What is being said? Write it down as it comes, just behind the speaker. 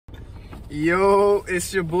Yo,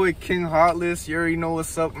 it's your boy King Heartless. You already know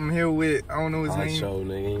what's up. I'm here with, I don't know his name. Honcho,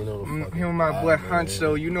 nigga. You know I'm here with my boy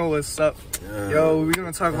Honcho. You know what's up. Yo, we're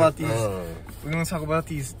gonna talk about these. We're gonna talk about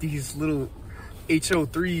these little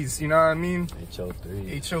HO3s. You know what I mean?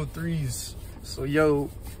 HO3s. HO3s. So yo,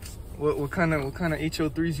 what kind of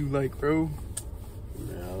HO3s you like, bro?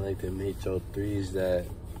 Man, I like them HO3s that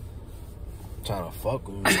trying to fuck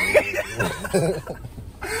with me.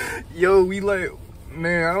 Yo, we like.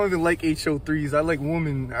 Man, I don't even like HO3s. I like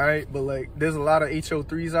women, alright? But, like, there's a lot of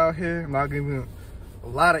HO3s out here. I'm not giving a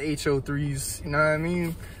lot of HO3s. You know what I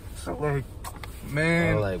mean? So, like,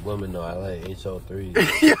 man. I don't like women, though. I like HO3s.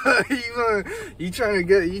 Yeah, you trying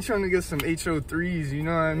to get some HO3s, you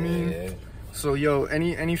know what I mean? Yeah. So, yo,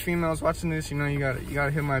 any females watching this, you know, you gotta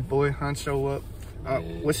hit my boy Honcho up.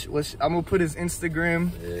 I'm gonna put his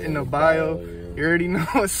Instagram in the bio. Yeah. You already know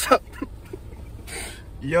what's up.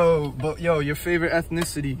 Yo, your favorite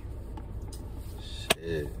ethnicity?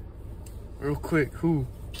 Shit. Real quick, who?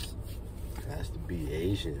 It has to be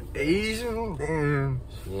Asian. Asian? Damn.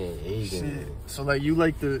 She ain't Asian. Shit. So, like, you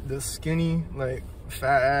like the skinny, like,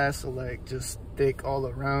 fat ass, or, like, just thick all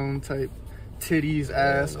around type titties,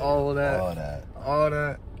 ass, all of that? All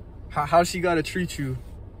that. How she gotta treat you?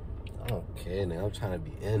 I don't care, man. I'm trying to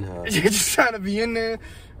be in her. You're just trying to be in there?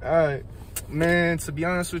 Alright. Man, to be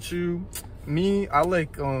honest with you, me, I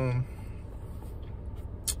like, I'm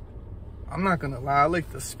not gonna lie, I like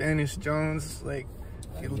the Spanish Jones, like,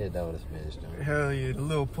 I can get down with the Spanish Jones. Hell yeah, the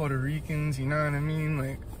little Puerto Ricans, you know what I mean?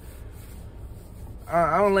 Like,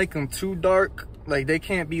 I don't like them too dark. Like, they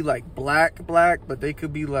can't be, like, black, but they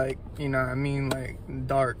could be, like, you know what I mean, like,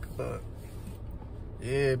 dark. But,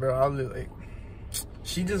 yeah, bro, I like,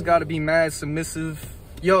 she just gotta be mad submissive.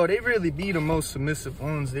 Yo, they really be the most submissive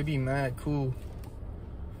ones. They be mad cool.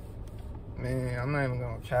 Man, I'm not even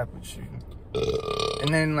gonna cap with you.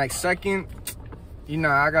 And then, like, second, you know,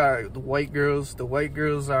 I got the white girls. The white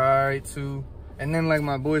girls are alright too. And then, like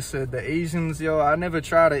my boy said, the Asians, yo, I never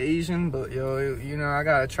tried an Asian, but yo, you know, I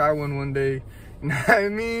gotta try one day. You know what I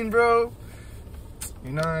mean, bro?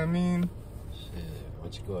 You know what I mean? Shit,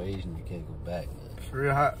 once you go Asian, you can't go back, man. For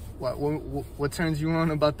real, what turns you on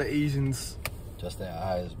about the Asians? Just their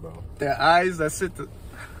eyes, bro. Their eyes, that's it.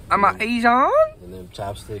 I'm an Asian? And them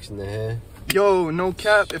chopsticks in the hair. Yo, no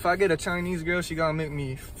cap. If I get a Chinese girl, she gotta make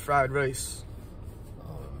me fried rice.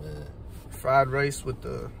 Oh man. Fried rice with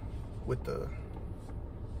the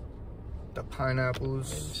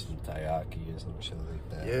pineapples. Maybe some taiyaki or some shit like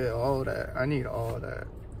that. Yeah, all that. I need all that.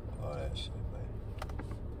 All that shit,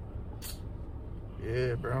 man.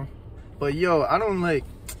 Yeah, bro. But yo, I don't like,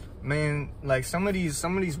 man, like some of these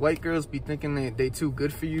white girls be thinking they too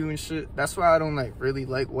good for you and shit. That's why I don't really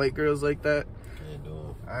like white girls like that.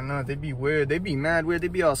 I know, they be weird. They be mad weird. They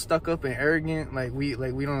be all stuck up and arrogant. Like we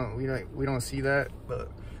don't see that. But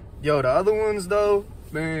yo, the other ones though,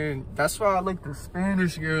 man, that's why I like the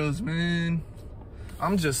Spanish girls, man.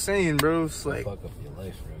 I'm just saying, bro. It's like, fuck up your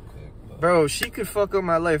life real quick, bro. She could fuck up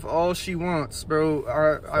my life all she wants, bro.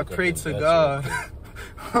 I pray to God.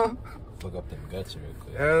 Fuck up them guts real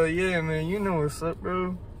quick. Hell yeah, man. You know what's up,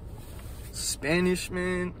 bro. Spanish,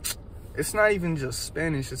 man. It's not even just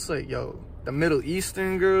Spanish. It's like, yo, the Middle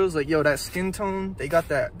Eastern girls, like, yo, that skin tone, they got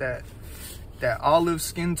that olive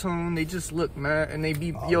skin tone. They just look mad, and they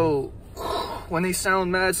be, yo, when they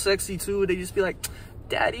sound mad sexy too, they just be like,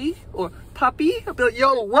 daddy or papi. I'll be like,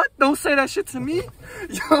 yo, what? Don't say that shit to me.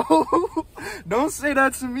 Yo, don't say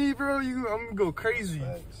that to me, bro. I'm gonna go crazy.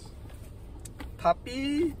 Thanks.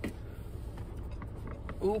 Papi.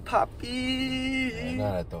 Ooh, papi. I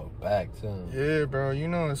gotta throw it back too. Yeah, bro, you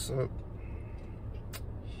know what's up.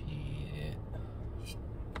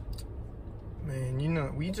 Man, you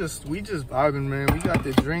know, we just vibing, man. We got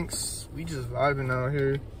the drinks. We just vibing out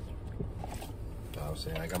here. I'm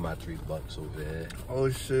saying, I got my $3 over there. Oh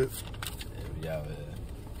shit. Yeah, we out here.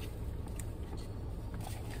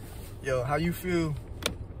 Yo, how you feel?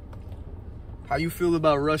 How you feel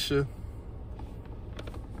about Russia?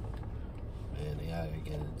 Man, they out here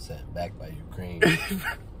getting sent back by Ukraine.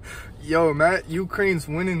 Yo, Matt, Ukraine's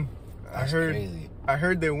winning. That's crazy. I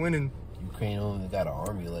heard they're winning. Ukraine only got an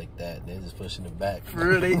army like that. They're just pushing it back. For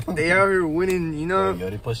real, they out here winning, you know? Yo,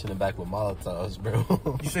 they pushing it back with Molotovs,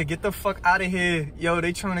 bro. You said, get the fuck out of here. Yo,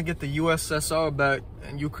 they trying to get the USSR back.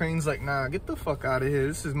 And Ukraine's like, nah, get the fuck out of here.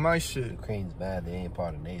 This is my shit. Ukraine's mad. They ain't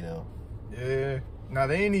part of NATO. Yeah. Nah,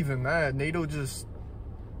 they ain't even mad. NATO just...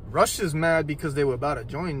 Russia's mad because they were about to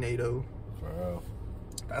join NATO. For real.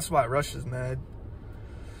 That's why Russia's mad.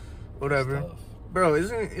 Whatever. Bro,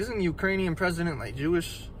 isn't Ukrainian president, like,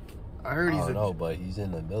 Jewish? I heard he's... I don't know, but he's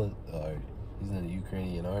in the military. He's in the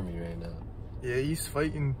Ukrainian army right now. Yeah, he's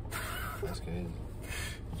fighting. That's crazy.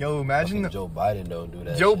 Yo, imagine Joe Biden don't do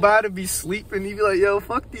that. Joe shit. Biden be sleeping. He be like, yo,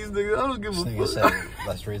 fuck these niggas. I don't give This a nigga fuck. said,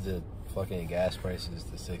 let's raise the fucking gas prices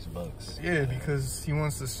to $6. Yeah, because he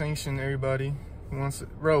wants to sanction everybody. He wants to,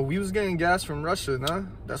 bro, we was getting gas from Russia, nah?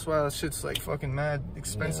 That's why that shit's like fucking mad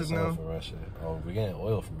expensive now. From Russia. Oh, we're getting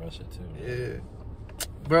oil from Russia too. Yeah.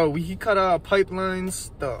 Bro, he cut our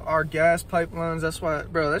pipelines, our gas pipelines. That's why,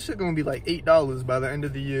 bro, that shit gonna be like $8 by the end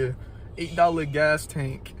of the year. $8 gas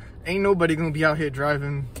tank. Ain't nobody gonna be out here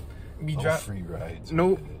driving. Free rides.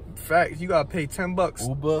 No, fact, you gotta pay $10.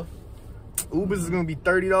 Uber? Ubers is gonna be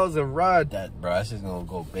 $30 a ride. That's just gonna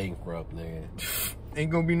go bankrupt, nigga.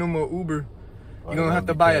 Ain't gonna be no more Uber. You're gonna have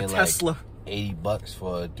to buy a Tesla. Like $80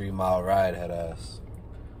 for a 3-mile ride, head ass.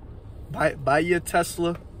 Buy your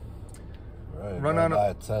Tesla. Right, Run on buy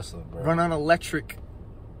a Tesla, bro. Run on electric.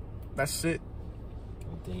 That's it.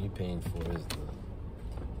 The thing you paying for is the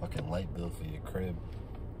fucking light bill for your crib.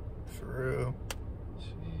 For real.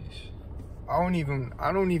 Sheesh. I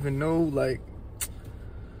don't even know, like,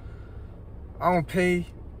 I don't pay.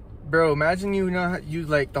 Bro, imagine you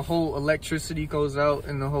like the whole electricity goes out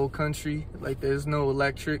in the whole country. Like there's no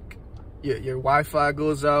electric. Your Wi-Fi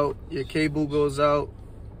goes out, your cable goes out.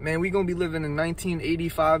 Man, we gonna be living in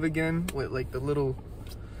 1985 again with like the little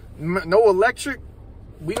no electric.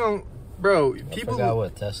 We don't, bro. People. I forgot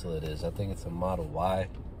what Tesla it is. I think it's a Model Y.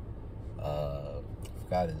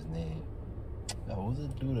 Forgot his name. What was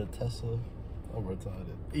it dude at Tesla? I'm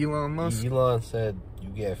retarded. Elon Musk. Elon said you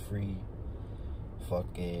get free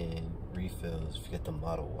fucking refills if you get the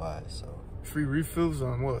Model Y. So Free refills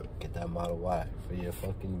on what? get that Model Y for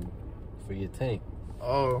your tank.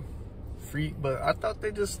 Oh, free. But I thought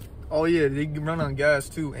they just. Oh yeah, they run on gas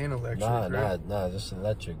too and electric. Right? Nah, just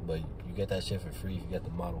electric. But you get that shit for free if you get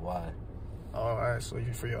the Model Y. Oh, all right. So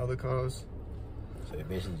you for your other cars. So you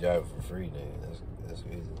basically drive it for free, nigga. That's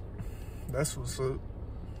crazy. That's what's up.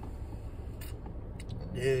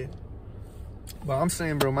 Yeah. But I'm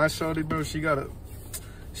saying, bro, my shorty, bro, she gotta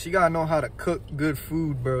know how to cook good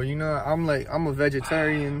food, bro. You know, I'm a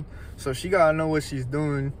vegetarian, so she gotta know what she's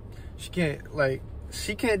doing. She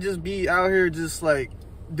can't just be out here just like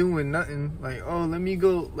doing nothing. Like, oh, let me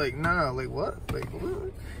go. Like, nah, like what? Like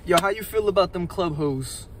what? Yo, how you feel about them club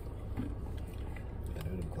hoes?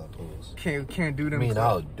 Can't do them. I mean,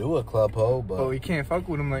 I'll do a club hoe, but you can't fuck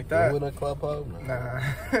with them like that. Doing a club hoe?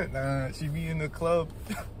 Nah, she be in the club.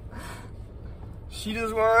 She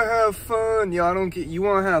just wanna have fun. Yo, I don't get. You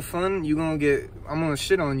wanna have fun? I'm gonna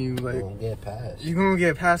shit on you. Like, you gonna get passed. You gonna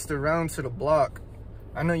get passed around to the block.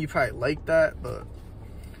 I know you probably like that, but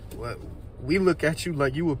what? We look at you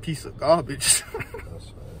like you a piece of garbage.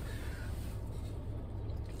 That's right.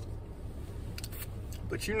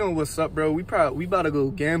 But you know what's up, bro? We about to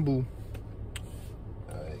go gamble.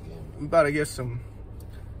 We about to get some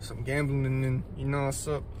gambling in, you know what's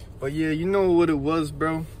up. But yeah, you know what it was,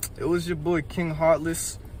 bro. It was your boy King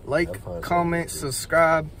Heartless. Like, comment,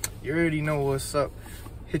 subscribe. You already know what's up.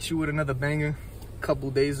 Hit you with another banger, couple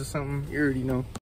days or something. You already know.